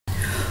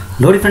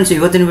ನೋಡಿ ಫ್ರೆಂಡ್ಸ್,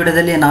 ಇವತ್ತಿನ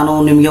ವಿಡಿಯೋದಲ್ಲಿ ನಾನು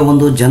ನಿಮಗೆ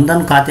ಒಂದು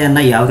ಜನ್ಧನ್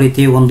ಖಾತೆಯನ್ನು ಯಾವ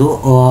ರೀತಿ ಒಂದು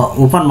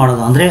ಓಪನ್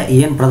ಮಾಡೋದು ಅಂದರೆ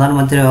ಏನು ಪ್ರಧಾನ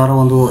ಮಂತ್ರಿ ಅವರ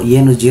ಒಂದು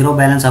ಏನು ಜೀರೋ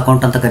ಬ್ಯಾಲೆನ್ಸ್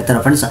ಅಕೌಂಟ್ ಅಂತ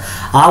ಕರೀತಾರೆ ಫ್ರೆಂಡ್ಸ್,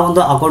 ಆ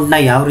ಒಂದು ಅಕೌಂಟ್ನ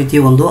ಯಾವ ರೀತಿ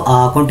ಒಂದು ಆ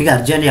ಅಕೌಂಟಿಗೆ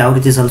ಅರ್ಜಿಯನ್ನು ಯಾವ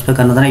ರೀತಿ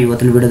ಸಲ್ಲಿಸಬೇಕು ಅನ್ನೋದನ್ನು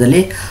ಇವತ್ತಿನ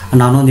ವಿಡಿಯೋದಲ್ಲಿ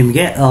ನಾನು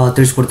ನಿಮಗೆ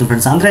ತಿಳಿಸ್ಕೊಡ್ತೀನಿ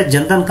ಫ್ರೆಂಡ್ಸ್. ಅಂದರೆ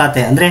ಜನ್ಧನ್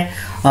ಖಾತೆ ಅಂದರೆ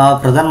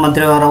ಪ್ರಧಾನ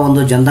ಮಂತ್ರಿ ಅವರ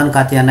ಒಂದು ಜನ್ಧನ್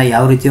ಖಾತೆಯನ್ನು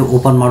ಯಾವ ರೀತಿ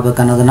ಓಪನ್ ಮಾಡಬೇಕು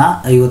ಅನ್ನೋದನ್ನು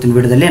ಇವತ್ತಿನ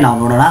ವಿಡಿಯೋದಲ್ಲಿ ನಾವು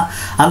ನೋಡೋಣ.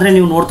 ಅಂದರೆ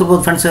ನೀವು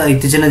ನೋಡ್ತಿರ್ಬೋದು ಫ್ರೆಂಡ್ಸ್,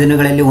 ಇತ್ತೀಚಿನ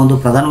ದಿನಗಳಲ್ಲಿ ಒಂದು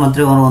ಪ್ರಧಾನ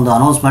ಮಂತ್ರಿ ಅವರು ಒಂದು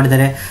ಅನೌನ್ಸ್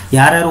ಮಾಡಿದ್ದಾರೆ.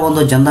 ಯಾರ್ಯಾರು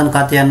ಒಂದು ಜನ್ಧನ್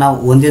ಖಾತೆಯನ್ನು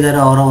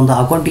ಹೊಂದಿದ್ದಾರೆ ಅವರ ಒಂದು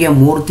ಅಕೌಂಟಿಗೆ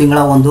 3 ತಿಂಗಳ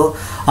ಒಂದು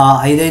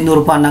 500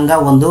 ರೂಪಾಯಿ ಅನ್ನಂಗೆ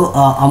ಒಂದು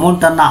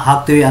ಅಮೌಂಟನ್ನು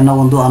ಹಾಕ್ತೀವಿ ಅನ್ನೋ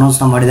ಒಂದು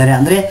ಅನೌನ್ಸ್ನ ಮಾಡಿದ್ದಾರೆ.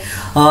 ಅಂದರೆ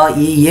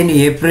ಈ ಏನು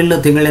ಏಪ್ರಿಲ್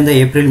ತಿಂಗಳಿಂದ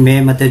ಏಪ್ರಿಲ್, ಮೇ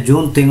ಮತ್ತು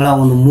ಜೂನ್ ತಿಂಗಳ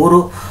ಒಂದು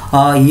 3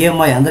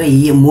 EMI ಅಂದರೆ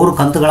ಈ 3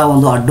 ಕಂತುಗಳ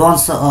ಒಂದು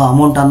ಅಡ್ವಾನ್ಸ್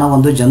ಅಮೌಂಟನ್ನು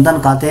ಒಂದು ಜನ್ಧನ್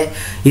ಖಾತೆ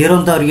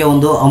ಇರುವಂಥವರಿಗೆ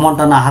ಒಂದು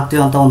ಅಮೌಂಟನ್ನು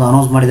ಹಾಕ್ತೀವಿ ಅಂತ ಒಂದು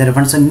ಅನೌನ್ಸ್ ಮಾಡಿದ್ದಾರೆ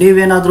ಫ್ರೆಂಡ್ಸ್.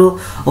 ನೀವೇನಾದರೂ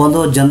ಒಂದು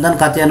ಜನ್ಧನ್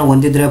ಖಾತೆಯನ್ನು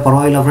ಹೊಂದಿದ್ರೆ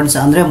ಪರವಾಗಿಲ್ಲ ಫ್ರೆಂಡ್ಸ್.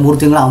 ಅಂದರೆ 3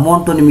 ತಿಂಗಳ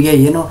ಅಮೌಂಟು ನಿಮಗೆ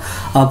ಏನು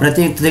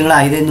ಪ್ರತಿ ತಿಂಗಳ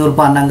 500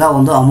 ರೂಪಾಯಿ ಅನ್ನಂಗೆ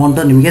ಒಂದು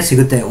ಅಮೌಂಟು ನಿಮಗೆ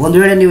ಸಿಗುತ್ತೆ. ಒಂದು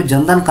ವೇಳೆ ನೀವು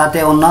ಜನ್ಧನ್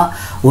ಖಾತೆಯನ್ನು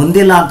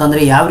ಹೊಂದಿಲ್ಲ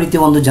ಅಂತಂದರೆ ಯಾವ ರೀತಿ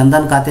ಒಂದು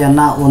ಜನ್ಧನ್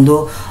ಖಾತೆಯನ್ನು ಒಂದು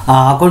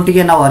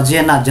ಅಕೌಂಟಿಗೆ ನಾವು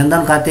ಅರ್ಜಿಯನ್ನು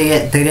ಜನ್ಧನ್ ಖಾತೆಗೆ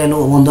ತೆರೆಯಲು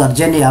ಒಂದು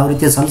ಅರ್ಜಿಯನ್ನು ಯಾವ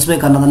ರೀತಿ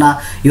ಸಲ್ಲಿಸಬೇಕು ಅನ್ನೋದನ್ನು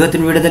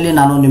ಇವತ್ತಿನ ವಿಡಿಯೋದಲ್ಲಿ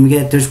ನಾನು ನಿಮಗೆ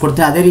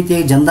ತಿಳಿಸ್ಕೊಡ್ತೀನಿ. ಅದೇ ರೀತಿ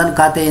ಜನ್ಧನ್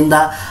ಖಾತೆಯಿಂದ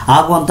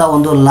ಆಗುವಂಥ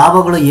ಒಂದು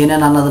ಲಾಭಗಳು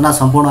ಏನೇನು ಅನ್ನೋದನ್ನು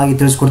ಸಂಪೂರ್ಣವಾಗಿ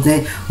ತಿಳಿಸ್ಕೊಡ್ತೀನಿ.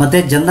 ಮತ್ತು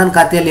ಜನ್ಧನ್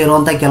ಖಾತೆಯಲ್ಲಿ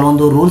ಇರುವಂಥ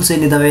ಕೆಲವೊಂದು ರೂಲ್ಸ್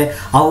ಏನಿದ್ದಾವೆ,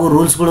 ಅವು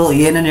ರೂಲ್ಸ್ಗಳು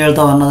ಏನೇನು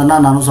ಹೇಳ್ತಾವೆ ಅನ್ನೋದನ್ನು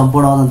ನಾನು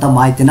ಸಂಪೂರ್ಣವಾದಂಥ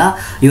ಮಾಹಿತಿನ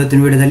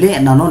ಇವತ್ತಿನ ವಿಡಿಯೋದಲ್ಲಿ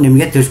ನಾನು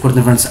ನಿಮಗೆ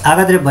ತಿಳಿಸ್ಕೊಡ್ತೀನಿ ಫ್ರೆಂಡ್ಸ್.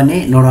 ಹಾಗಾದರೆ ಬನ್ನಿ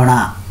ನೋಡೋಣ.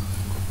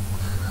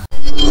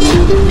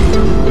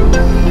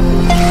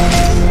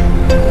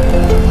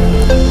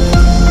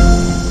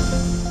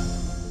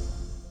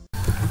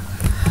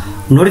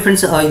 ನೋಡಿ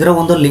ಫ್ರೆಂಡ್ಸ್, ಇದರ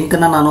ಒಂದು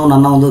ಲಿಂಕನ್ನು ನಾನು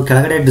ನನ್ನ ಒಂದು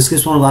ಕೆಳಗಡೆ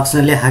ಡಿಸ್ಕ್ರಿಪ್ಷನ್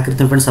ಬಾಕ್ಸ್ನಲ್ಲಿ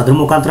ಹಾಕಿರ್ತೀನಿ ಫ್ರೆಂಡ್ಸ್. ಅದ್ರ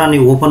ಮುಖಾಂತರ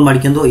ನೀವು ಓಪನ್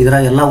ಮಾಡಿಕೊಂಡು ಇದರ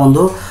ಎಲ್ಲ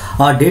ಒಂದು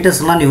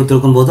ಡೀಟೇಲ್ಸ್ನ ನೀವು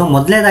ತಿಳ್ಕೊಬೋದು.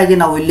 ಮೊದಲನೇದಾಗಿ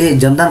ನಾವು ಇಲ್ಲಿ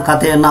ಜನ್ಧನ್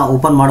ಖಾತೆಯನ್ನು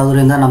ಓಪನ್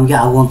ಮಾಡೋದ್ರಿಂದ ನಮಗೆ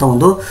ಆಗುವಂಥ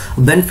ಒಂದು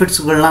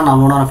ಬೆನಿಫಿಟ್ಸ್ಗಳನ್ನ ನಾವು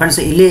ನೋಡೋಣ ಫ್ರೆಂಡ್ಸ್.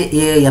 ಇಲ್ಲಿ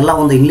ಎಲ್ಲ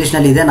ಒಂದು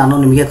ಇಂಗ್ಲೀಷ್ನಲ್ಲಿ ಇದೆ, ನಾನು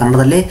ನಿಮಗೆ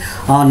ಕನ್ನಡದಲ್ಲಿ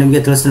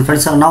ನಿಮಗೆ ತಿಳಿಸ್ತೀನಿ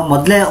ಫ್ರೆಂಡ್ಸ್. ನಾವು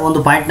ಮೊದಲೇ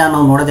ಒಂದು ಪಾಯಿಂಟ್ನ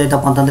ನಾವು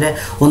ನೋಡೋದೈತಪ್ಪ ಅಂತಂದರೆ,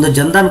 ಒಂದು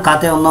ಜನ್ಧನ್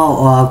ಖಾತೆಯನ್ನು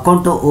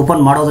ಅಕೌಂಟ್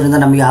ಓಪನ್ ಮಾಡೋದ್ರಿಂದ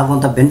ನಮಗೆ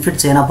ಆಗುವಂಥ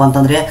ಬೆನಿಫಿಟ್ಸ್ ಏನಪ್ಪ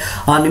ಅಂತಂದರೆ,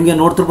 ನಿಮಗೆ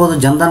ನೋಡ್ತಿರ್ಬೋದು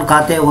ಜನ್ಧನ್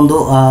ಖಾತೆ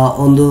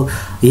ಒಂದು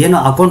ಏನು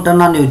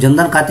ಅಕೌಂಟನ್ನು ನೀವು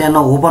ಜನ್ಧನ್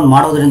ಖಾತೆಯನ್ನು ಓಪನ್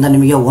ಮಾಡೋದ್ರಿಂದ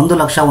ನಿಮಗೆ 1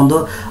 ಲಕ್ಷ ಒಂದು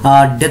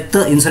ಡೆತ್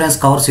ಇನ್ಶೂರೆನ್ಸ್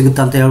ಕವರ್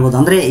ಸಿಗುತ್ತೆ ಅಂತ ಹೇಳ್ಬೋದು.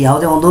 ಅಂದರೆ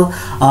ಯಾವುದೇ ಒಂದು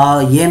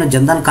ಏನು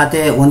ಜನ್ಧನ್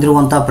ಖಾತೆ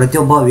ಹೊಂದಿರುವಂಥ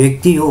ಪ್ರತಿಯೊಬ್ಬ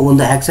ವ್ಯಕ್ತಿಯು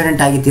ಒಂದು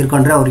ಆಕ್ಸಿಡೆಂಟ್ ಆಗಿ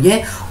ತೀರ್ಕೊಂಡ್ರೆ ಅವರಿಗೆ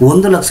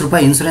 1 ಲಕ್ಷ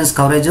ರೂಪಾಯಿ ಇನ್ಶೂರೆನ್ಸ್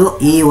ಕವರೇಜು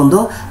ಈ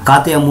ಒಂದು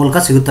ಖಾತೆಯ ಮೂಲಕ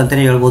ಸಿಗುತ್ತೆ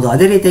ಅಂತಲೇ ಹೇಳ್ಬೋದು.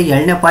 ಅದೇ ರೀತಿಯಾಗಿ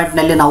 2ನೇ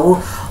ಪಾಯಿಂಟ್ನಲ್ಲಿ ನಾವು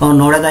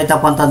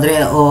ನೋಡೋದಾಯ್ತಪ್ಪ ಅಂತಂದರೆ,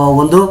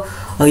 ಒಂದು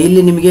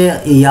ಇಲ್ಲಿ ನಿಮಗೆ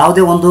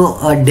ಯಾವುದೇ ಒಂದು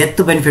ಡೆತ್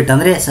ಬೆನಿಫಿಟ್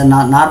ಅಂದರೆ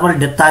ನಾರ್ಮಲ್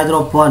ಡೆತ್ ಆದರೂ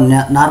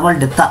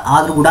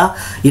ಕೂಡ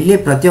ಇಲ್ಲಿ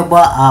ಪ್ರತಿಯೊಬ್ಬ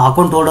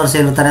ಅಕೌಂಟ್ ಹೋಲ್ಡರ್ಸ್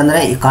ಏನಿರ್ತಾರೆ ಅಂದರೆ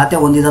ಈ ಖಾತೆ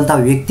ಹೊಂದಿದಂಥ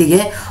ವ್ಯಕ್ತಿಗೆ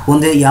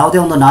ಯಾವುದೇ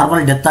ಒಂದು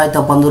ನಾರ್ಮಲ್ ಡೆತ್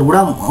ಆಯ್ತಪ್ಪ ಅಂದ್ರೂ ಕೂಡ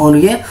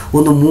ಅವನಿಗೆ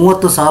ಒಂದು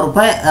 30,000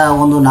 ರೂಪಾಯಿ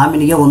ಒಂದು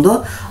ನಾಮಿನಿಗೆ ಒಂದು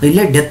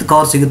ಇಲ್ಲಿ ಡೆತ್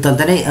ಕವರ್ ಸಿಗುತ್ತೆ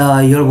ಅಂತಲೇ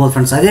ಹೇಳ್ಬೋದು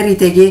ಫ್ರೆಂಡ್ಸ್. ಅದೇ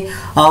ರೀತಿಯಾಗಿ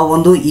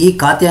ಒಂದು ಈ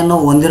ಖಾತೆಯನ್ನು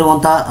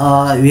ಹೊಂದಿರುವಂಥ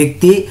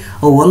ವ್ಯಕ್ತಿ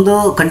ಒಂದು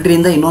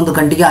ಕಂಟ್ರಿಯಿಂದ ಇನ್ನೊಂದು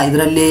ಕಂಟ್ರಿಗೆ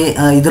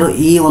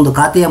ಈ ಒಂದು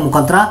ಖಾತೆಯ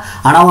ಮುಖಾಂತರ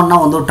ಹಣವನ್ನು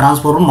ಒಂದು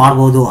ಟ್ರಾನ್ಸ್ಫರ್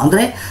ಮಾಡ್ಬೋದು.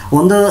 ಅಂದರೆ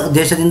ಒಂದು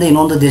ದೇಶದಿಂದ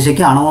ಇನ್ನೊಂದು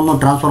ದೇಶಕ್ಕೆ ಹಣವನ್ನು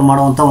ಟ್ರಾನ್ಸ್ಫರ್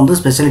ಮಾಡುವಂಥ ಒಂದು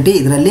ಸ್ಪೆಷಾಲಿಟಿ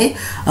ಇದರಲ್ಲಿ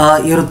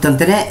ಇರುತ್ತೆ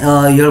ಅಂತಲೇ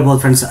ಹೇಳ್ಬೋದು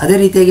ಫ್ರೆಂಡ್ಸ್. ಅದೇ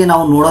ರೀತಿಯಾಗಿ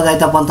ನಾವು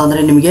ನೋಡೋದಾಯ್ತಪ್ಪ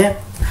ಅಂತಂದರೆ, ನಿಮಗೆ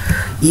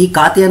ಈ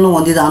ಖಾತೆಯನ್ನು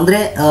ಹೊಂದಿದ ಅಂದರೆ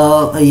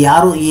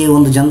ಯಾರು ಈ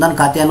ಒಂದು ಜನ್ಧನ್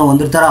ಖಾತೆಯನ್ನು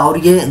ಹೊಂದಿರ್ತಾರೋ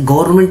ಅವರಿಗೆ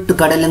ಗೌರ್ಮೆಂಟ್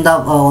ಕಡೆಯಿಂದ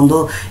ಒಂದು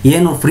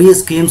ಏನು ಫ್ರೀ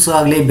ಸ್ಕೀಮ್ಸ್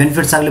ಆಗಲಿ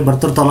ಬೆನಿಫಿಟ್ಸ್ ಆಗಲಿ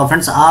ಬರ್ತಿರ್ತಾವಲ್ಲ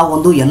ಫ್ರೆಂಡ್ಸ್, ಆ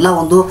ಒಂದು ಎಲ್ಲ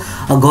ಒಂದು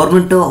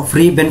ಗೌರ್ಮೆಂಟ್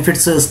ಫ್ರೀ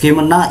ಬೆನಿಫಿಟ್ಸ್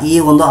ಸ್ಕೀಮನ್ನು ಈ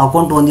ಒಂದು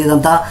ಅಕೌಂಟ್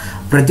ಹೊಂದಿದಂಥ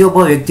ಪ್ರತಿಯೊಬ್ಬ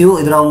ವ್ಯಕ್ತಿಯು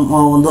ಇದರ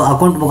ಒಂದು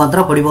ಅಕೌಂಟ್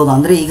ಮುಖಾಂತರ ಪಡಿಬೋದು.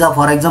 ಅಂದರೆ ಈಗ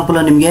ಫಾರ್ ಎಕ್ಸಾಂಪಲ್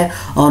ನಿಮಗೆ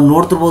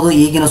ನೋಡ್ತಿರ್ಬೋದು,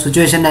 ಈಗಿನ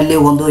ಸಿಚುವೇಷನ್ನಲ್ಲಿ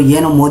ಒಂದು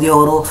ಏನು ಮೋದಿ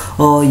ಅವರು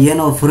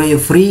ಏನು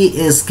ಫ್ರೀ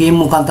ಸ್ಕೀಮ್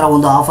ಮುಖಾಂತರ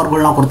ಒಂದು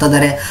ಆಫರ್ಗಳನ್ನ ಕೊಡ್ತಾ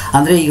ಇದ್ದಾರೆ.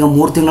 ಅಂದರೆ ಈಗ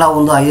 3 ತಿಂಗಳ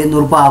ಒಂದು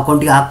 500 ರೂಪಾಯಿ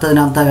ಅಕೌಂಟಿಗೆ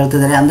ಆಗ್ತದೆ ಅಂತ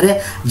ಹೇಳ್ತಿದ್ದಾರೆ. ಅಂದರೆ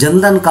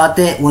ಜನ್ಧನ್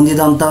ಖಾತೆ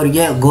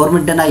ಹೊಂದಿದಂಥವ್ರಿಗೆ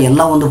ಗೌರ್ಮೆಂಟಿನ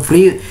ಎಲ್ಲ ಒಂದು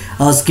ಫ್ರೀ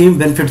ಸ್ಕೀಮ್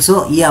ಬೆನಿಫಿಟ್ಸು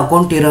ಈ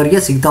ಅಕೌಂಟ್ ಇರೋರಿಗೆ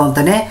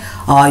ಸಿಗ್ತಾವಂತಲೇ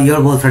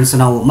ಹೇಳ್ಬೋದು ಫ್ರೆಂಡ್ಸ್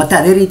ನಾವು. ಮತ್ತು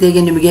ಅದೇ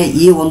ರೀತಿಯಾಗಿ ನಿಮಗೆ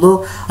ಈ ಒಂದು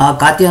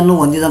ಖಾತೆಯನ್ನು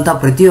ಹೊಂದಿದಂಥ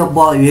ಪ್ರತಿಯೊಬ್ಬ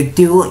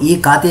ವ್ಯಕ್ತಿಯು ಈ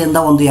ಖಾತೆಯಿಂದ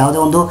ಒಂದು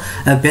ಯಾವುದೇ ಒಂದು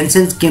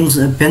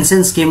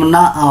ಪೆನ್ಷನ್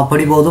ಸ್ಕೀಮನ್ನು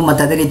ಪಡಿಬೋದು.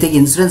 ಮತ್ತು ಅದೇ ರೀತಿಯಾಗಿ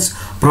ಇನ್ಶೂರೆನ್ಸ್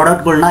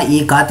ಪ್ರಾಡಕ್ಟ್ಗಳನ್ನ ಈ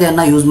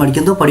ಖಾತೆಯನ್ನು ಯೂಸ್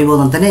ಮಾಡ್ಕೊಂಡು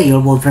ಪಡಿಬೋದು ಅಂತಲೇ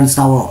ಹೇಳ್ಬೋದು ಫ್ರೆಂಡ್ಸ್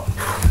ನಾವು.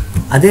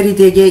 ಅದೇ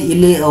ರೀತಿಯಾಗಿ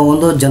ಇಲ್ಲಿ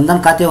ಒಂದು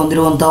ಜನ್ಧನ್ ಖಾತೆ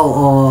ಹೊಂದಿರುವಂಥ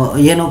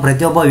ಏನು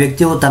ಪ್ರತಿಯೊಬ್ಬ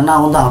ವ್ಯಕ್ತಿಯು ತನ್ನ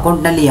ಒಂದು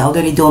ಅಕೌಂಟ್ನಲ್ಲಿ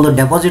ಯಾವುದೇ ರೀತಿ ಒಂದು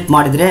ಡೆಪಾಸಿಟ್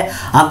ಮಾಡಿದರೆ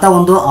ಅಂಥ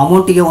ಒಂದು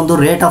ಅಮೌಂಟಿಗೆ ಒಂದು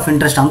ರೇಟ್ ಆಫ್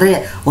ಇಂಟ್ರೆಸ್ಟ್ ಅಂದರೆ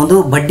ಒಂದು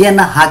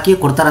ಬಡ್ಡಿಯನ್ನು ಹಾಕಿ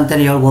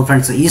ಕೊಡ್ತಾರಂತಲೇ ಹೇಳ್ಬೋದು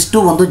ಫ್ರೆಂಡ್ಸ್. ಇಷ್ಟು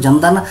ಒಂದು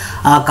ಜನ್ಧನ್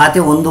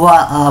ಖಾತೆ ಹೊಂದುವ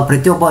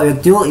ಪ್ರತಿಯೊಬ್ಬ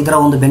ವ್ಯಕ್ತಿಯು ಇದರ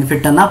ಒಂದು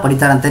ಬೆನಿಫಿಟನ್ನು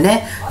ಪಡಿತಾರಂತಲೇ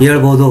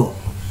ಹೇಳ್ಬೋದು.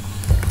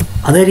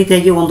 ಅದೇ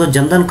ರೀತಿಯಾಗಿ ಒಂದು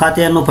ಜನ್ಧನ್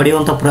ಖಾತೆಯನ್ನು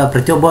ಪಡೆಯುವಂಥ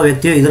ಪ್ರತಿಯೊಬ್ಬ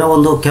ವ್ಯಕ್ತಿಯು ಇದರ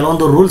ಒಂದು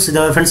ಕೆಲವೊಂದು ರೂಲ್ಸ್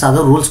ಇದ್ದಾವೆ ಫ್ರೆಂಡ್ಸ್.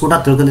 ಅದು ರೂಲ್ಸ್ ಕೂಡ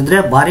ತಿಳ್ಕೊಂಡಿದ್ರೆ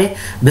ಭಾರಿ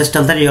ಬೆಸ್ಟ್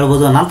ಅಂತಲೇ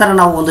ಹೇಳ್ಬೋದು. ನಂತರ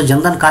ನಾವು ಒಂದು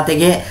ಜನ್ಧನ್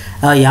ಖಾತೆಗೆ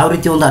ಯಾವ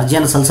ರೀತಿ ಒಂದು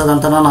ಅರ್ಜಿಯನ್ನು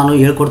ಸಲ್ಲಿಸೋದಂತ ನಾನು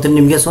ಹೇಳ್ಕೊಡ್ತೀನಿ.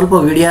 ನಿಮಗೆ ಸ್ವಲ್ಪ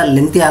ವಿಡಿಯೋ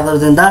ಲೆಂತಿ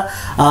ಆಗೋದ್ರಿಂದ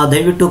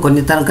ದಯವಿಟ್ಟು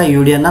ಕೊನೆ ತನಕ ಈ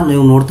ವಿಡಿಯೋನ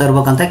ನೀವು ನೋಡ್ತಾ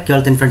ಇರಬೇಕಂತ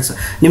ಕೇಳ್ತೀನಿ ಫ್ರೆಂಡ್ಸ್.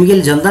 ನಿಮಗೆ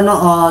ಇಲ್ಲಿ ಜನ್ಧನ್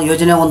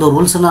ಯೋಜನೆ ಒಂದು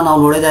ರೂಲ್ಸನ್ನು ನಾವು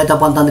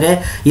ನೋಡೋದಾಯ್ತಪ್ಪ ಅಂತಂದರೆ,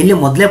 ಇಲ್ಲಿ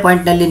ಮೊದಲೇ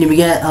ಪಾಯಿಂಟ್ನಲ್ಲಿ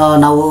ನಿಮಗೆ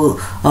ನಾವು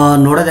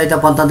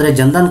ನೋಡೋದಾಯ್ತಪ್ಪ ಅಂತಂದರೆ,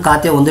 ಜನ್ಧನ್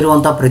ಖಾತೆ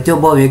ಹೊಂದಿರುವಂಥ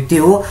ಪ್ರತಿಯೊಬ್ಬ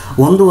ವ್ಯಕ್ತಿಯು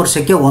 1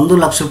 ವರ್ಷಕ್ಕೆ 1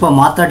 ಲಕ್ಷ ರೂಪಾಯಿ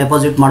ಮಾತ್ರ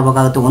ಡೆಪಾಸಿಟ್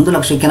ಮಾಡಬೇಕಾಗುತ್ತೆ. 1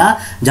 ಲಕ್ಷಕ್ಕಿಂತ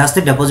ಜಾಸ್ತಿ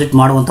ಡೆಪಾಸಿಟ್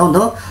ಮಾಡುವಂಥ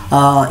ಒಂದು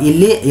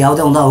ಇಲ್ಲಿ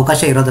ಯಾವುದೇ ಒಂದು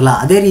ಅವಕಾಶ ಇರೋದಿಲ್ಲ.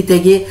 ಅದೇ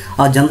ರೀತಿಯಾಗಿ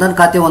ಜನ್ಧನ್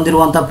ಖಾತೆ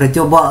ಹೊಂದಿರುವಂಥ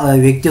ಪ್ರತಿಯೊಬ್ಬ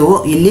ವ್ಯಕ್ತಿಯು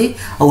ಇಲ್ಲಿ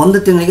 1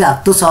 ಒಂದು ತಿಂಗಳಿಗೆ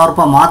 10,000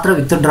 ರೂಪಾಯಿ ಮಾತ್ರ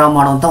ವಿತ್ಡ್ರಾ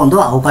ಮಾಡುವಂಥ ಒಂದು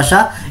ಅವಕಾಶ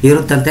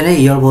ಇರುತ್ತೆ ಅಂತಲೇ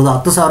ಹೇಳ್ಬೋದು.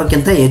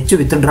 10,000ಕ್ಕಿಂತ ಹೆಚ್ಚು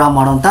ವಿತ್ಡ್ರಾ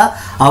ಮಾಡುವಂಥ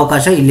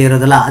ಅವಕಾಶ ಇಲ್ಲಿ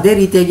ಇರೋದಿಲ್ಲ. ಅದೇ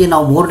ರೀತಿಯಾಗಿ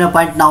ನಾವು ಮೂರನೇ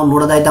ಪಾಯಿಂಟ್ ನಾವು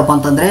ನೋಡೋದಾಯ್ತಪ್ಪ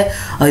ಅಂತಂದರೆ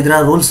ಇದರ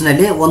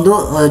ರೂಲ್ಸ್ನಲ್ಲಿ ಒಂದು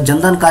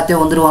ಜನ್ಧನ್ ಖಾತೆ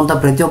ಹೊಂದಿರುವಂಥ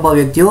ಪ್ರತಿಯೊಬ್ಬ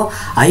ವ್ಯಕ್ತಿಯು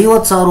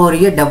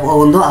 50,000ವರೆಗೆ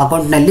ಒಂದು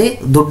ಅಕೌಂಟ್ನಲ್ಲಿ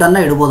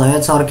ದುಡ್ಡನ್ನು ಇಡ್ಬೋದು.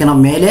 50,000ಕ್ಕಿಂತ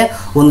ಮೇಲೆ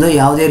ಒಂದು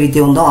ಯಾವುದೇ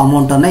ರೀತಿಯ ಒಂದು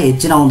ಅಮೌಂಟನ್ನು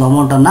ಹೆಚ್ಚಿನ ಒಂದು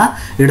ಅಮೌಂಟನ್ನು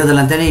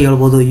ಇಡೋದಿಲ್ಲ ಅಂತಲೇ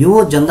ಹೇಳ್ಬೋದು. ಇವು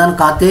ಜನ್ಧನ್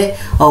ಖಾತೆ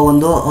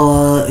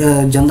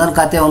ಜನ್ಧನ್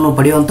ಖಾತೆಯನ್ನು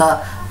ಪಡೆಯುವಂಥ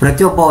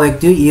ಪ್ರತಿಯೊಬ್ಬ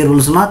ವ್ಯಕ್ತಿಯು ಈ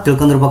ರೂಲ್ಸ್ನ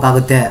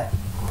ತಿಳ್ಕೊಂಡಿರ್ಬೇಕಾಗುತ್ತೆ.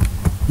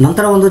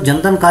 ನಂತರ ಒಂದು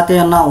ಜನ್ಧನ್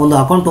ಖಾತೆಯನ್ನು ಒಂದು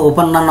ಅಕೌಂಟ್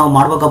ಓಪನ್ನ ನಾವು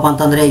ಮಾಡಬೇಕಪ್ಪ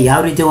ಅಂತಂದರೆ ಯಾವ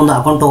ರೀತಿ ಒಂದು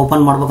ಅಕೌಂಟ್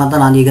ಓಪನ್ ಮಾಡ್ಬೇಕಂತ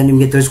ನಾನು ಈಗ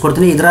ನಿಮಗೆ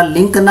ತಿಳಿಸ್ಕೊಡ್ತೀನಿ. ಇದರ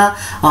ಲಿಂಕನ್ನು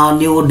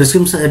ನೀವು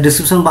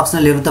ಡಿಸ್ಕ್ರಿಪ್ಷನ್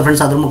ಬಾಕ್ಸ್ನಲ್ಲಿ ಇರುತ್ತೆ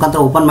ಫ್ರೆಂಡ್ಸ್. ಅದ್ರ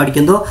ಮುಖಾಂತರ ಓಪನ್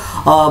ಮಾಡ್ಕೊಂಡು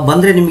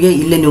ಬಂದರೆ ನಿಮಗೆ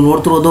ಇಲ್ಲಿ ನೀವು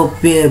ನೋಡ್ತಿರೋದು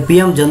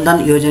PM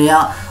ಜನ್ಧನ್ ಯೋಜನೆಯ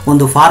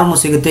ಒಂದು ಫಾರ್ಮ್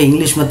ಸಿಗುತ್ತೆ.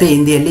 ಇಂಗ್ಲೀಷ್ ಮತ್ತು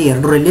ಹಿಂದಿಯಲ್ಲಿ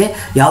ಎರಡರಲ್ಲಿ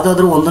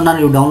ಯಾವುದಾದ್ರೂ ಒಂದನ್ನು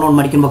ನೀವು ಡೌನ್ಲೋಡ್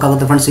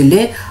ಮಾಡ್ಕೊಬೇಕಾಗುತ್ತೆ ಫ್ರೆಂಡ್ಸ್. ಇಲ್ಲಿ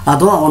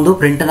ಅದು ಒಂದು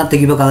ಪ್ರಿಂಟನ್ನು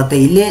ತೆಗಿಬೇಕಾಗುತ್ತೆ.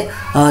 ಇಲ್ಲಿ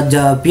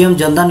PM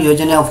ಜನ್ಧನ್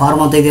ಯೋಜನೆಯ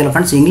ಫಾರ್ಮ್ ಅಂತ ಇದೆಯಲ್ಲ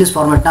ಫ್ರೆಂಡ್ಸ್, ಇಂಗ್ಲೀಷ್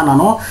ಫಾರ್ಮೆಟ್ನ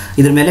ನಾನು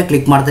ಇದ್ರ ಮೇಲೆ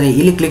ಕ್ಲಿಕ್ ಮಾಡ್ತೀನಿ.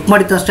 ಇಲ್ಲಿ ಕ್ಲಿಕ್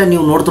ಮಾಡಿದ ತಕ್ಷಣ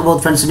ನೀವು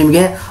ನೋಡ್ತಿರ್ಬೋದು ಫ್ರೆಂಡ್ಸ್,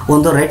 ನಿಮಗೆ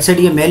ಒಂದು ರೈಟ್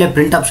ಸೈಡ್ಗೆ ಮೇಲೆ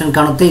ಪ್ರಿಂಟ್ ಆಪ್ಷನ್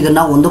ಕಾಣುತ್ತೆ.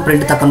 ಇದನ್ನು ಒಂದು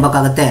ಪ್ರಿಂಟ್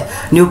ತಗೊಬೇಕಾಗುತ್ತೆ.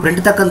 ನೀವು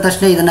ಪ್ರಿಂಟ್ ತಕ್ಕಂದ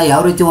ತಕ್ಷಣ ಇದನ್ನು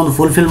ಯಾವ ರೀತಿ ಒಂದು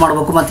ಫುಲ್ಫಿಲ್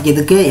ಮಾಡಬೇಕು ಮತ್ತು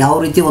ಇದಕ್ಕೆ ಯಾವ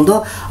ರೀತಿ ಒಂದು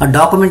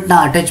ಡಾಕ್ಯುಮೆಂಟ್ನ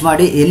ಅಟ್ಯಾಚ್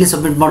ಮಾಡಿ ಎಲ್ಲಿ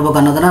ಸಬ್ಮಿಟ್ ಮಾಡಬೇಕು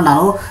ಅನ್ನೋದನ್ನು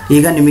ನಾನು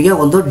ಈಗ ನಿಮಗೆ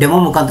ಒಂದು ಡೆಮೋ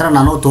ಮುಖಾಂತರ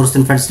ನಾನು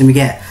ತೋರಿಸ್ತೀನಿ ಫ್ರೆಂಡ್ಸ್.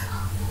 ನಿಮಗೆ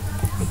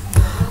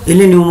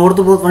ಇಲ್ಲಿ ನೀವು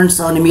ನೋಡ್ತಿರ್ಬೋದು ಫ್ರೆಂಡ್ಸ್,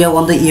 ನಿಮಗೆ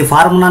ಒಂದು ಈ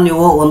ಫಾರ್ಮ್ನ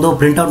ನೀವು ಒಂದು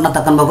ಪ್ರಿಂಟೌಟ್ನ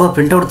ತಗೊಬೇಕು.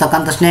 ಪ್ರಿಂಟೌಟ್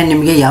ತಗೊಂಡ ತಕ್ಷಣ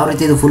ನಿಮಗೆ ಯಾವ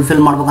ರೀತಿ ಇದು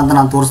ಫುಲ್ಫಿಲ್ ಮಾಡ್ಬೇಕಂತ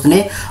ನಾನು ತೋರಿಸ್ತೀನಿ.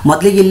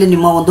 ಮೊದಲಿಗೆ ಇಲ್ಲಿ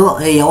ನಿಮ್ಮ ಒಂದು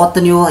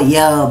ಯಾವತ್ತು ನೀವು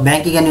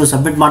ಬ್ಯಾಂಕಿಗೆ ನೀವು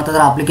ಸಬ್ಮಿಟ್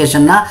ಮಾಡ್ತಿದ್ರೆ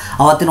ಅಪ್ಲಿಕೇಶನ್ನ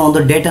ಅವತ್ತಿನ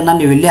ಒಂದು ಡೇಟನ್ನು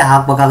ನೀವು ಇಲ್ಲೇ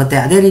ಹಾಕಬೇಕಾಗುತ್ತೆ.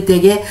 ಅದೇ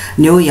ರೀತಿಯಾಗಿ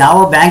ನೀವು ಯಾವ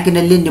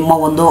ಬ್ಯಾಂಕಿನಲ್ಲಿ ನಿಮ್ಮ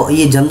ಒಂದು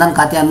ಈ ಜನ್ಧನ್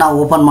ಖಾತೆಯನ್ನು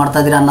ಓಪನ್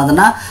ಮಾಡ್ತಾ ಇದ್ದೀರಾ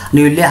ಅನ್ನೋದನ್ನು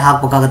ನೀವು ಇಲ್ಲೇ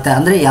ಹಾಕಬೇಕಾಗುತ್ತೆ.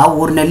 ಅಂದರೆ ಯಾವ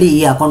ಊರಿನಲ್ಲಿ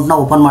ಈ ಅಕೌಂಟ್ನ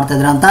ಓಪನ್ ಮಾಡ್ತಾ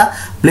ಇದ್ದೀರಾ ಅಂತ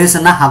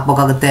ಪ್ಲೇಸನ್ನು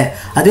ಹಾಕಬೇಕಾಗುತ್ತೆ.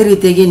 ಅದೇ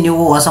ರೀತಿಯಾಗಿ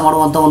ನೀವು ವಾಸ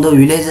ಮಾಡುವಂಥ ಒಂದು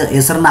ವಿಲೇಜ್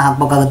ಹೆಸರನ್ನ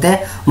ಹಾಕಬೇಕಾಗುತ್ತೆ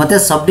ಮತ್ತು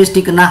ಸಬ್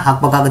ಡಿಸ್ಟಿಕ್ನ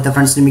ಹಾಕಬೇಕಾಗುತ್ತೆ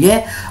ಫ್ರೆಂಡ್ಸ್ ನಿಮಗೆ.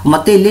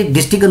 ಮತ್ತೆ ಇಲ್ಲಿ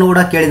ಡಿಸ್ಟಿಕ್ ಅನ್ನು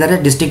ಕೂಡ ಕೇಳಿದರೆ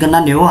ಡಿಸ್ಟಿಕ್ ಅನ್ನು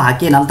ನೀವು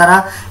ಹಾಕಿ. ನಂತರ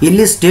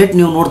ಇಲ್ಲಿ ಸ್ಟೇಟ್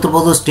ನೀವು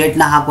ನೋಡ್ತಿರ್ಬೋದು,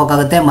 ಸ್ಟೇಟ್ನ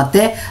ಹಾಕಬೇಕಾಗುತ್ತೆ.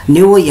 ಮತ್ತೆ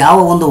ನೀವು ಯಾವ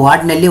ಒಂದು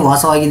ವಾರ್ಡ್ನಲ್ಲಿ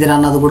ವಾಸವಾಗಿದ್ದೀರಾ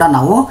ಅನ್ನೋದು ಕೂಡ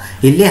ನಾವು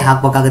ಇಲ್ಲಿ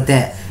ಹಾಕಬೇಕಾಗುತ್ತೆ.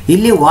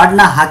 ಇಲ್ಲಿ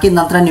ವಾರ್ಡ್ನ ಹಾಕಿದ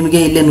ನಂತರ ನಿಮಗೆ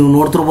ಇಲ್ಲಿ ನೀವು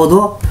ನೋಡ್ತಿರ್ಬೋದು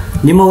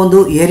ನಿಮ್ಮ ಒಂದು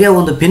ಏರಿಯಾ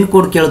ಒಂದು ಪಿನ್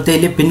ಕೋಡ್ ಕೇಳುತ್ತೆ.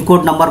 ಇಲ್ಲಿ ಪಿನ್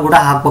ಕೋಡ್ ನಂಬರ್ ಕೂಡ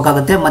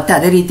ಹಾಕಬೇಕಾಗುತ್ತೆ. ಮತ್ತು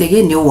ಅದೇ ರೀತಿಯಾಗಿ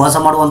ನೀವು ವಾಸ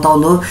ಮಾಡುವಂಥ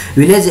ಒಂದು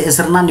ವಿಲೇಜ್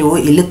ಹೆಸರನ್ನ ನೀವು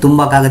ಇಲ್ಲಿ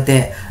ತುಂಬಬೇಕಾಗುತ್ತೆ.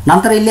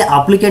 ನಂತರ ಇಲ್ಲಿ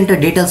ಅಪ್ಲಿಕೆಂಟ್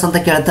ಡೀಟೇಲ್ಸ್ ಅಂತ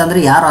ಕೇಳುತ್ತೆ. ಅಂದರೆ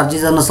ಯಾರು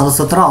ಅರ್ಜಿಯನ್ನು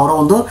ಸಲ್ಲಿಸುತ್ತಾರೋ ಅವರ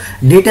ಒಂದು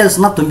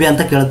ಡೀಟೇಲ್ಸ್ನ ತುಂಬಿ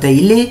ಅಂತ ಕೇಳುತ್ತೆ.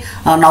 ಇಲ್ಲಿ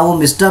ನಾವು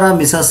ಮಿಸ್ಟರ್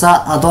ಮಿಸಸ್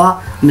ಅಥವಾ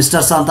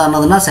ಮಿಸ್ಟರ್ಸ್ ಅಂತ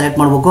ಅನ್ನೋದನ್ನು ಸೆಲೆಕ್ಟ್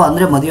ಮಾಡಬೇಕು.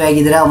 ಅಂದರೆ ಮದುವೆ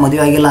ಆಗಿದ್ದೀರಾ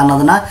ಮದುವೆ ಆಗಿಲ್ಲ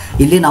ಅನ್ನೋದನ್ನು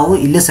ನಾವು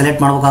ಇಲ್ಲಿ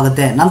ಸೆಲೆಕ್ಟ್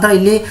ಮಾಡಬೇಕಾಗುತ್ತೆ. ನಂತರ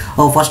ಇಲ್ಲಿ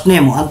ಫಸ್ಟ್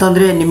ನೇಮ್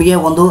ಅಂತಂದರೆ ನಿಮಗೆ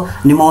ಒಂದು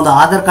ನಿಮ್ಮ ಒಂದು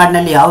ಆಧಾರ್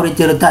ಕಾರ್ಡ್ನಲ್ಲಿ ಯಾವ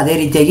ರೀತಿ ಇರುತ್ತೆ ಅದೇ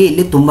ರೀತಿಯಾಗಿ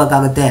ಇಲ್ಲಿ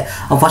ತುಂಬಬೇಕಾಗುತ್ತೆ.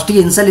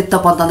 ಫಸ್ಟಿಗೆ ಇನ್ಸಲ್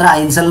ಇತ್ತಪ್ಪ ಅಂತಂದರೆ ಆ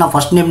ಇನ್ಸಲ್ನ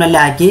ಫಸ್ಟ್ ನೇಮ್ನಲ್ಲಿ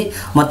ಹಾಕಿ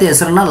ಮತ್ತು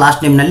ಹೆಸರನ್ನ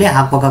ಲಾಸ್ಟ್ ನೇಮ್ನಲ್ಲಿ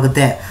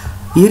ಹಾಕಬೇಕಾಗುತ್ತೆ.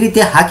 ಈ ರೀತಿ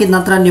ಹಾಕಿದ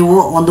ನಂತರ ನೀವು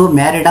ಒಂದು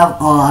ಮ್ಯಾರಿಡಾ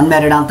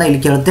ಅನ್ಮ್ಯಾರಿಡಾ ಅಂತ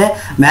ಇಲ್ಲಿ ಕೇಳುತ್ತೆ.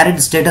 ಮ್ಯಾರಿಡ್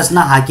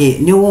ಸ್ಟೇಟಸ್ನ ಹಾಕಿ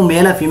ನೀವು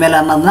ಮೇಲ ಫಿಮೇಲ್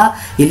ಅನ್ನೋದನ್ನ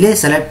ಇಲ್ಲಿ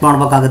ಸೆಲೆಕ್ಟ್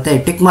ಮಾಡಬೇಕಾಗುತ್ತೆ.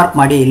 ಟಿಕ್ ಮಾರ್ಕ್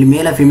ಮಾಡಿ, ಇಲ್ಲಿ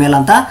ಮೇಲ ಫಿಮೇಲ್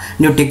ಅಂತ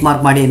ನೀವು ಟಿಕ್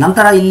ಮಾರ್ಕ್ ಮಾಡಿ.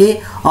 ನಂತರ ಇಲ್ಲಿ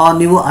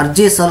ನೀವು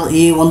ಅರ್ಜಿ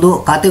ಈ ಒಂದು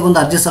ಖಾತೆಗೆ ಒಂದು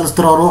ಅರ್ಜಿ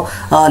ಸಲ್ಲಿಸ್ತಿರೋರು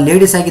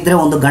ಲೇಡೀಸ್ ಆಗಿದ್ದರೆ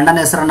ಒಂದು ಗಂಡನ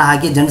ಹೆಸರನ್ನು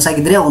ಹಾಕಿ, ಜೆಂಟ್ಸ್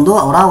ಆಗಿದ್ದರೆ ಒಂದು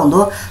ಅವರ ಒಂದು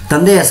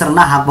ತಂದೆಯ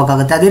ಹೆಸರನ್ನು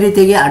ಹಾಕಬೇಕಾಗುತ್ತೆ. ಅದೇ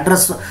ರೀತಿಯಾಗಿ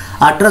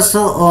ಅಡ್ರೆಸ್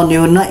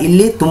ನೀವು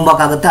ಇಲ್ಲಿ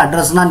ತುಂಬಬೇಕಾಗುತ್ತೆ.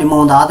 ಅಡ್ರೆಸ್ನ ನಿಮ್ಮ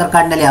ಒಂದು ಆಧಾರ್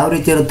ಕಾರ್ಡ್ನಲ್ಲಿ ಯಾವ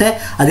ರೀತಿ ಇರುತ್ತೆ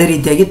ಅದೇ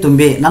ರೀತಿಯಾಗಿ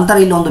ತುಂಬಿ. ನಂತರ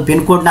ಇಲ್ಲಿ ಒಂದು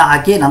ಪಿನ್ ಕೋಡ್ನ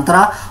ಹಾಕಿ, ನಂತರ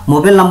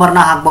ಮೊಬೈಲ್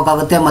ನಂಬರ್ನ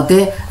ಹಾಕಬೇಕಾಗುತ್ತೆ. ಮತ್ತು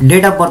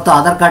ಡೇಟ್ ಆಫ್ ಬರ್ತ್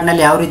ಆಧಾರ್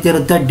ಕಾರ್ಡ್ನಲ್ಲಿ ಯಾವ ರೀತಿ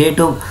ಇರುತ್ತೆ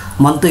ಡೇಟು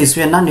ಮಂತು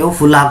ಇಸ್ವಿಯನ್ನು ನೀವು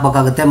ಫುಲ್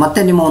ಹಾಕಬೇಕಾಗುತ್ತೆ. ಮತ್ತು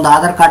ನಿಮ್ಮ ಒಂದು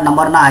ಆಧಾರ್ ಕಾರ್ಡ್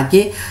ನಂಬರ್ನ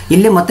ಹಾಕಿ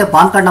ಇಲ್ಲಿ ಮತ್ತೆ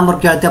ಪಾನ್ ಕಾರ್ಡ್ ನಂಬರ್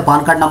ಕೇಳುತ್ತೆ,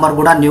 ಪಾನ್ ಕಾರ್ಡ್ ನಂಬರ್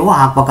ಕೂಡ ನೀವು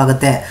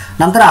ಹಾಕಬೇಕಾಗುತ್ತೆ.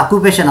 ನಂತರ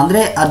ಅಕ್ಯುಪೇಷನ್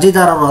ಅಂದರೆ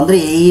ಅರ್ಜಿದಾರರು ಅಂದರೆ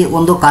ಈ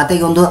ಒಂದು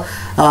ಖಾತೆಗೆ ಒಂದು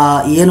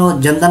ಏನು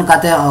ಜನ್ಧನ್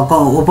ಖಾತೆ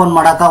ಓಪನ್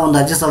ಮಾಡೋಕೆ ಒಂದು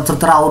ಅರ್ಜಿ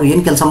ಸಲ್ಲಿಸಿರ್ತಾರೆ ಅವ್ರು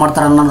ಏನು ಕೆಲಸ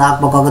ಮಾಡ್ತಾರೆ ಅನ್ನೋದು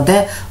ಹಾಕಬೇಕಾಗುತ್ತೆ.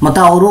 ಮತ್ತು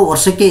ಅವರು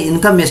ವರ್ಷಕ್ಕೆ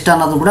ಇನ್ಕಮ್ ಎಷ್ಟು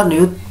ಅನ್ನೋದು ಕೂಡ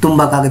ನೀವು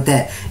ತುಂಬಬೇಕಾಗುತ್ತೆ.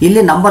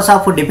 ಇಲ್ಲಿ numbers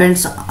of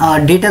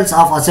details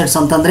of assets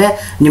ಅಂತಂದರೆ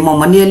ನಿಮ್ಮ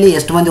ಮನೆಯಲ್ಲಿ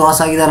ಎಷ್ಟು ಮಂದಿ ವಾಸ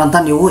ಆಗಿದ್ದಾರೆ ಅಂತ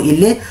ನೀವು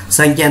ಇಲ್ಲಿ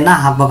ಸಂಖ್ಯೆಯನ್ನು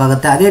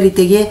ಹಾಕಬೇಕಾಗುತ್ತೆ. ಅದೇ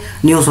ರೀತಿಯಾಗಿ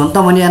ನೀವು ಸ್ವಂತ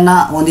ಮನೆಯನ್ನು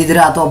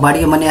ಹೊಂದಿದ್ದೀರಾ ಅಥವಾ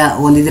ಬಾಡಿಗೆ ಮನೆ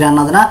ಹೊಂದಿದ್ದೀರಾ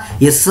ಅನ್ನೋದನ್ನ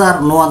ಎಸ್ ಆರ್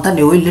ನೋ ಅಂತ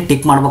ನೀವು ಇಲ್ಲಿ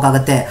ಟಿಕ್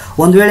ಮಾಡಬೇಕಾಗುತ್ತೆ.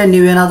 ಒಂದು ವೇಳೆ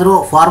ನೀವೇನಾದರೂ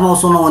ಫಾರ್ಮ್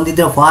ಹೌಸನ್ನು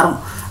ಹೊಂದಿದ್ದರೆ ಫಾರ್ಮ್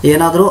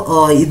ಏನಾದರೂ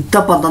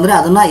ಇತ್ತಪ್ಪ ಅಂತಂದರೆ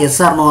ಅದನ್ನು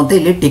ಎಸ್ ಆರ್ ನೋ ಅಂತ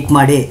ಇಲ್ಲಿ ಟಿಕ್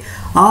ಮಾಡಿ.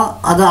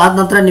 ಅದು ಆದ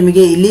ನಂತರ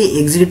ನಿಮಗೆ ಇಲ್ಲಿ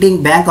executing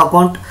bank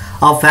account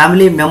of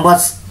family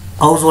members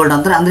house hold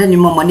ಅಂತ ಅಂದರೆ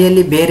ನಿಮ್ಮ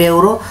ಮನೆಯಲ್ಲಿ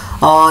ಬೇರೆಯವರು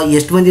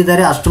ಎಷ್ಟು ಮಂದಿ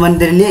ಇದ್ದಾರೆ ಅಷ್ಟು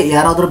ಮಂದಿಯಲ್ಲಿ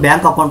ಯಾರಾದರೂ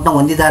ಬ್ಯಾಂಕ್ ಅಕೌಂಟ್ನ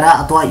ಹೊಂದಿದ್ದಾರಾ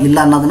ಅಥವಾ ಇಲ್ಲ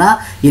ಅನ್ನೋದನ್ನ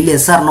ಇಲ್ಲಿ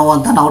ಎಸ್ ಆರ್ ನೋ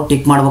ಅಂತ ನಾವು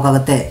ಟಿಕ್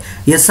ಮಾಡಬೇಕಾಗುತ್ತೆ.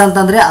 ಎಸ್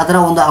ಅಂತಂದರೆ ಅದರ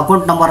ಒಂದು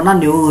ಅಕೌಂಟ್ ನಂಬರ್ನ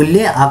ನೀವು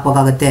ಇಲ್ಲಿ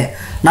ಹಾಕಬೇಕಾಗುತ್ತೆ.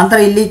 ನಂತರ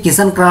ಇಲ್ಲಿ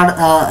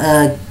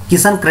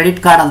ಕಿಸಾನ್ ಕ್ರೆಡಿಟ್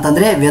ಕಾರ್ಡ್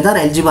ಅಂತಂದರೆ ವೆದರ್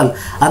ಎಲಿಜಿಬಲ್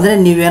ಅಂದರೆ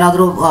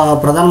ನೀವೇನಾದರೂ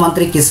ಪ್ರಧಾನ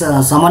ಮಂತ್ರಿ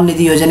ಸಮ್ಮಾನ್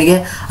ನಿಧಿ ಯೋಜನೆಗೆ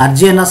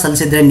ಅರ್ಜಿಯನ್ನು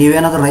ಸಲ್ಲಿಸಿದರೆ,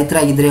 ನೀವೇನಾದರೂ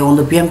ರೈತರಾಗಿದ್ದರೆ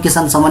ಒಂದು PM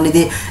ಕಿಸಾನ್ ಸಮ್ಮಾನ್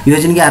ನಿಧಿ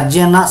ಯೋಜನೆಗೆ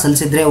ಅರ್ಜಿಯನ್ನು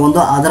ಸಲ್ಲಿಸಿದರೆ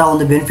ಅದರ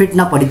ಒಂದು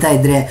ಬೆನಿಫಿಟ್ನ ಪಡಿತಾ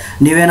ಇದ್ದರೆ,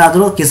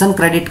 ನೀವೇನಾದರೂ ಕಿಸಾನ್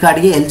ಕ್ರೆಡಿಟ್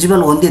ಕಾರ್ಡ್ಗೆ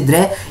ಎಲಿಜಿಬಲ್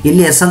ಹೊಂದಿದ್ರೆ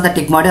ಇಲ್ಲಿ ಎಸ್ ಅಂತ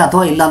ಟಿಕ್ ಮಾಡಿ,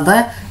 ಅಥವಾ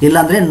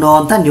ಇಲ್ಲಾಂದರೆ ನೋ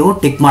ಅಂತ ನೀವು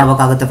ಟಿಕ್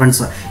ಮಾಡಬೇಕಾಗುತ್ತೆ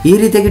ಫ್ರೆಂಡ್ಸ್. ಈ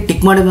ರೀತಿಯಾಗಿ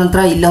ಟಿಕ್ ಮಾಡಿದ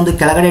ನಂತರ ಇಲ್ಲೊಂದು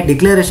ಕೆಳಗಡೆ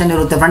ಡಿಕ್ಲರೇಷನ್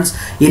ಇರುತ್ತೆ ಫ್ರೆಂಡ್ಸ್.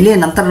 ಇಲ್ಲಿ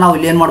ನಂತರ ನಾವು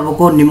ಇಲ್ಲಿ ಏನು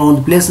ಮಾಡಬೇಕು, ನಿಮ್ಮ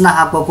ಒಂದು ಪ್ಲೇಸ್ನ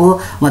ಹಾಕಬೇಕು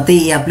ಮತ್ತು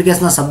ಈ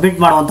ಅಪ್ಲಿಕೇಶನ್ ಸಬ್ಮಿಟ್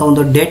ಮಾಡುವಂಥ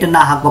ಒಂದು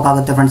ಡೇಟನ್ನು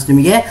ಹಾಕಬೇಕಾಗುತ್ತೆ ಫ್ರೆಂಡ್ಸ್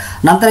ನಿಮಗೆ.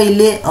 ನಂತರ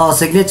ಇಲ್ಲಿ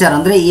ಸಿಗ್ನೇಚರ್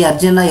ಅಂದರೆ ಈ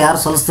ಅರ್ಜಿಯನ್ನು ಯಾರು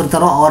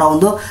ಸಲ್ಲಿಸ್ತಿರ್ತಾರೋ ಅವರ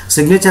ಒಂದು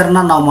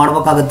ಸಿಗ್ನೇಚರ್ನ ನಾವು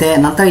ಮಾಡಬೇಕಾಗುತ್ತೆ.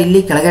 ನಂತರ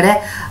ಇಲ್ಲಿ ಕೆಳಗಡೆ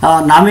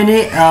ನಾಮಿನಿ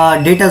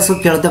ಡೀಟೇಲ್ಸು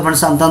ಕೇಳುತ್ತೆ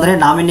ಫ್ರೆಂಡ್ಸ್. ಅಂತಂದರೆ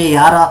ನಾಮಿನಿ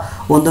ಯಾರ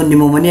ಒಂದು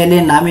ನಿಮ್ಮ ಮನೆಯಲ್ಲಿ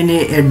ನಾಮಿನಿ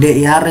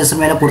ಯಾರ ಹೆಸರು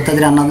ಮೇಲೆ ಕೊಡ್ತಾ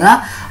ಇದ್ರಿ ಅನ್ನೋದನ್ನ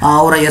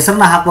ಅವರ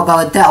ಹೆಸರನ್ನ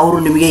ಹಾಕಬೇಕಾಗುತ್ತೆ. ಅವರು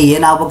ನಿಮಗೆ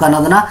ಏನಾಗಬೇಕು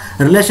ಅನ್ನೋದನ್ನ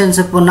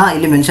ರಿಲೇಷನ್ಶಿಪ್ಪನ್ನು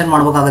ಇಲ್ಲಿ ಮೆನ್ಷನ್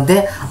ಮಾಡಬೇಕಾಗುತ್ತೆ.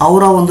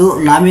 ಅವರ ಒಂದು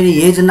ನಾಮಿನಿ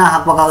ಏಜನ್ನು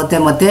ಹಾಕಬೇಕಾಗುತ್ತೆ.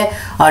 ಮತ್ತು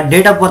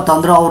ಡೇಟ್ ಆಫ್ ಬರ್ತ್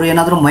ಅಂದ್ರೆ ಅವರು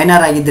ಏನಾದರೂ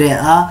ಮೈನರ್ ಆಗಿದ್ದರೆ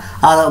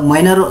ಆ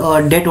ಮೈನರ್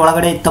ಡೇಟ್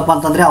ಒಳಗಡೆ ಇತ್ತಪ್ಪ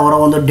ಅಂತಂದರೆ ಅವರ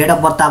ಒಂದು ಡೇಟ್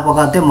ಆಫ್ ಬರ್ತ್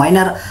ಹಾಕಬೇಕಾಗುತ್ತೆ.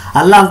 ಮೈನರ್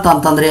ಅಲ್ಲ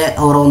ಅಂತಂದರೆ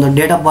ಅವರ ಒಂದು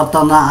ಡೇಟ್ ಆಫ್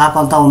ಬರ್ತನ್ನು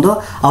ಹಾಕೋಂಥ ಒಂದು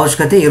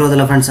ಅವಶ್ಯಕತೆ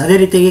ಇರೋದಿಲ್ಲ ಫ್ರೆಂಡ್ಸ್. ಅದೇ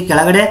ರೀತಿಯಾಗಿ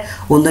ಕೆಳಗಡೆ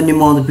ಒಂದು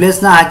ನಿಮ್ಮ ಒಂದು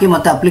ಪ್ಲೇಸ್ನ ಹಾಕಿ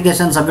ಮತ್ತು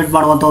ಅಪ್ಲಿಕೇಶನ್ ಸಬ್ಮಿಟ್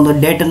ಮಾಡುವಂಥ ಒಂದು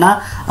ಡೇಟನ್ನು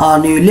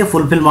ನೀವು ಇಲ್ಲಿ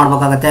ಫುಲ್ಫಿಲ್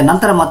ಮಾಡಬೇಕಾಗುತ್ತೆ.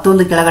 ನಂತರ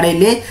ಮತ್ತೊಂದು ಕೆಳಗಡೆ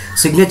ಇಲ್ಲಿ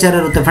ಸಿಗ್ನೇಚರ್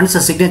ಇರುತ್ತೆ ಫ್ರೆಂಡ್ಸ್.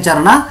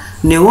 ಸಿಗ್ನೇಚರ್ನ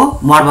ನೀವು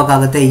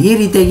ಮಾಡಬೇಕಾಗುತ್ತೆ. ಈ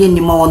ರೀತಿಯಾಗಿ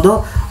ನಿಮ್ಮ ಒಂದು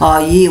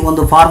ಈ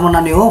ಒಂದು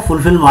ಫಾರ್ಮನ್ನು ನೀವು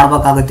ಫುಲ್ಫಿಲ್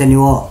ಮಾಡಬೇಕಾಗುತ್ತೆ.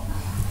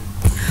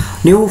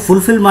 ನೀವು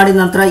ಫುಲ್ಫಿಲ್ ಮಾಡಿದ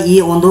ನಂತರ ಈ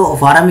ಒಂದು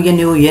ಫಾರಮಿಗೆ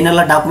ನೀವು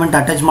ಏನೆಲ್ಲ ಡಾಕ್ಯುಮೆಂಟ್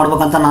ಅಟ್ಯಾಚ್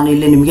ಮಾಡ್ಬೇಕಂತ ನಾನು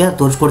ಇಲ್ಲಿ ನಿಮಗೆ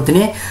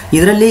ತೋರಿಸ್ಕೊಡ್ತೀನಿ.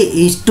 ಇದರಲ್ಲಿ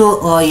ಇಷ್ಟು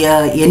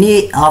any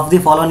of the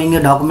following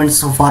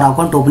documents for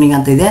account opening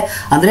ಅಂತ ಇದೆ.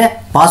 ಅಂದರೆ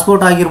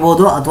ಪಾಸ್ಪೋರ್ಟ್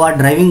ಆಗಿರ್ಬೋದು ಅಥವಾ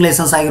ಡ್ರೈವಿಂಗ್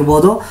ಲೈಸೆನ್ಸ್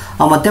ಆಗಿರ್ಬೋದು,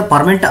 ಮತ್ತು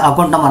ಪರ್ಮನೆಂಟ್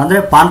ಅಕೌಂಟ್ ನಂಬರ್ ಅಂದರೆ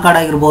ಪಾನ್ ಕಾರ್ಡ್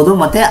ಆಗಿರ್ಬೋದು,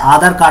 ಮತ್ತು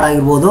ಆಧಾರ್ ಕಾರ್ಡ್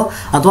ಆಗಿರ್ಬೋದು,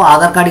 ಅಥವಾ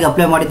ಆಧಾರ್ ಕಾರ್ಡಿಗೆ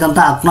ಅಪ್ಲೈ ಮಾಡಿದಂಥ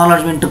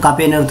ಅಕ್ನಾಲಜ್ಮೆಂಟ್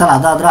ಕಾಪಿ ಏನಿರುತ್ತಲ್ಲ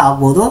ಅದಾದ್ರೆ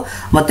ಆಗ್ಬೋದು.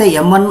 ಮತ್ತು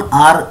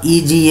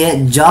MNREGA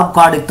ಜಾಬ್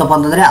ಕಾರ್ಡ್ ಇತ್ತಪ್ಪ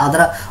ಅಂತಂದರೆ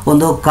ಅದರ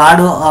ಒಂದು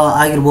ಕಾರ್ಡು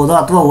ಆಗಿರ್ಬೋದು,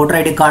 ಅಥವಾ ವೋಟರ್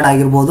ID ಕಾರ್ಡ್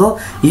ಆಗಿರ್ಬೋದು.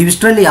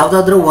 ಇಷ್ಟರಲ್ಲಿ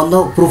ಯಾವುದಾದ್ರೂ ಒಂದು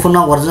ಪ್ರೂಫನ್ನು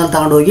ಒರಿಜಿನಲ್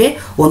ತಗೊಂಡೋಗಿ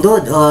ಒಂದು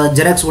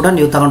ಜೆರಾಕ್ಸ್ ಕೂಡ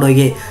ನೀವು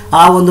ತಗೊಂಡೋಗಿ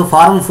ಆ ಒಂದು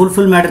ಫಾರ್ಮ್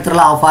ಫುಲ್ಫಿಲ್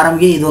ಮಾಡಿರ್ತಾರಲ್ಲ ಆ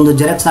ಫಾರ್ಮ್ಗೆ ಇದೊಂದು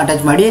ಜೆರಾಕ್ಸ್ನ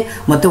ಅಟ್ಯಾಚ್ ಮಾಡಿ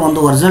ಮತ್ತು ಒಂದು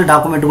ಒರಿಜಿನಲ್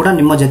ಡಾಕ್ಯುಮೆಂಟ್ ಕೂಡ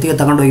ನಿಮ್ಮ ಜೊತೆಗೆ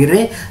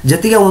ತಗೊಂಡೋಗಿರಿ.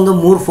 ಜೊತೆಗೆ ಒಂದು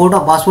 3 ಫೋಟೋ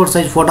ಪಾಸ್ಪೋರ್ಟ್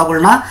ಸೈಜ್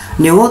ಫೋಟೋಗಳನ್ನ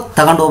ನೀವು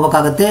ತಗೊಂಡು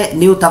ಹೋಗಬೇಕಾಗುತ್ತೆ.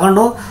 ನೀವು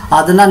ತಗೊಂಡು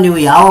ಅದನ್ನು ನೀವು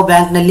ಯಾವ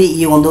ಬ್ಯಾಂಕ್ನಲ್ಲಿ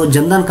ಈ ಒಂದು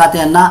ಜನ್ಧನ್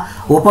ಖಾತೆಯನ್ನು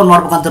ಓಪನ್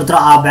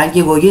ಮಾಡ್ಬೇಕಂತಿರ್ತಾರೋ ಆ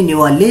ಬ್ಯಾಂಕಿಗೆ ಹೋಗಿ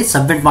ನೀವು ಅಲ್ಲಿ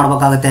ಸಬ್ಮಿಟ್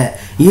ಮಾಡಬೇಕಾಗುತ್ತೆ.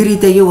 ಈ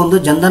ರೀತಿಯಾಗಿ ಒಂದು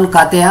ಜನ್ಧನ್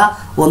ಖಾತೆಯ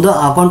ಒಂದು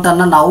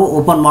ಅಕೌಂಟನ್ನು ನಾವು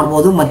ಓಪನ್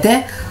ಮಾಡ್ಬೋದು. ಮತ್ತು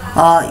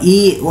ಈ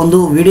ಒಂದು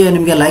ವಿಡಿಯೋ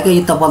ನಿಮಗೆ ಲೈಕ್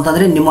ಆಗಿತ್ತಪ್ಪ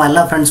ಅಂತಂದರೆ ನಿಮ್ಮ ಎಲ್ಲ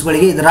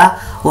ಫ್ರೆಂಡ್ಸ್ಗಳಿಗೆ ಇದರ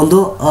ಒಂದು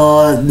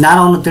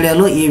ಜ್ಞಾನವನ್ನು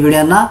ತಿಳಿಯಲು ಈ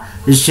ವಿಡಿಯೋನ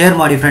ಶೇರ್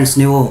ಮಾಡಿ ಫ್ರೆಂಡ್ಸ್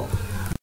ನೀವು.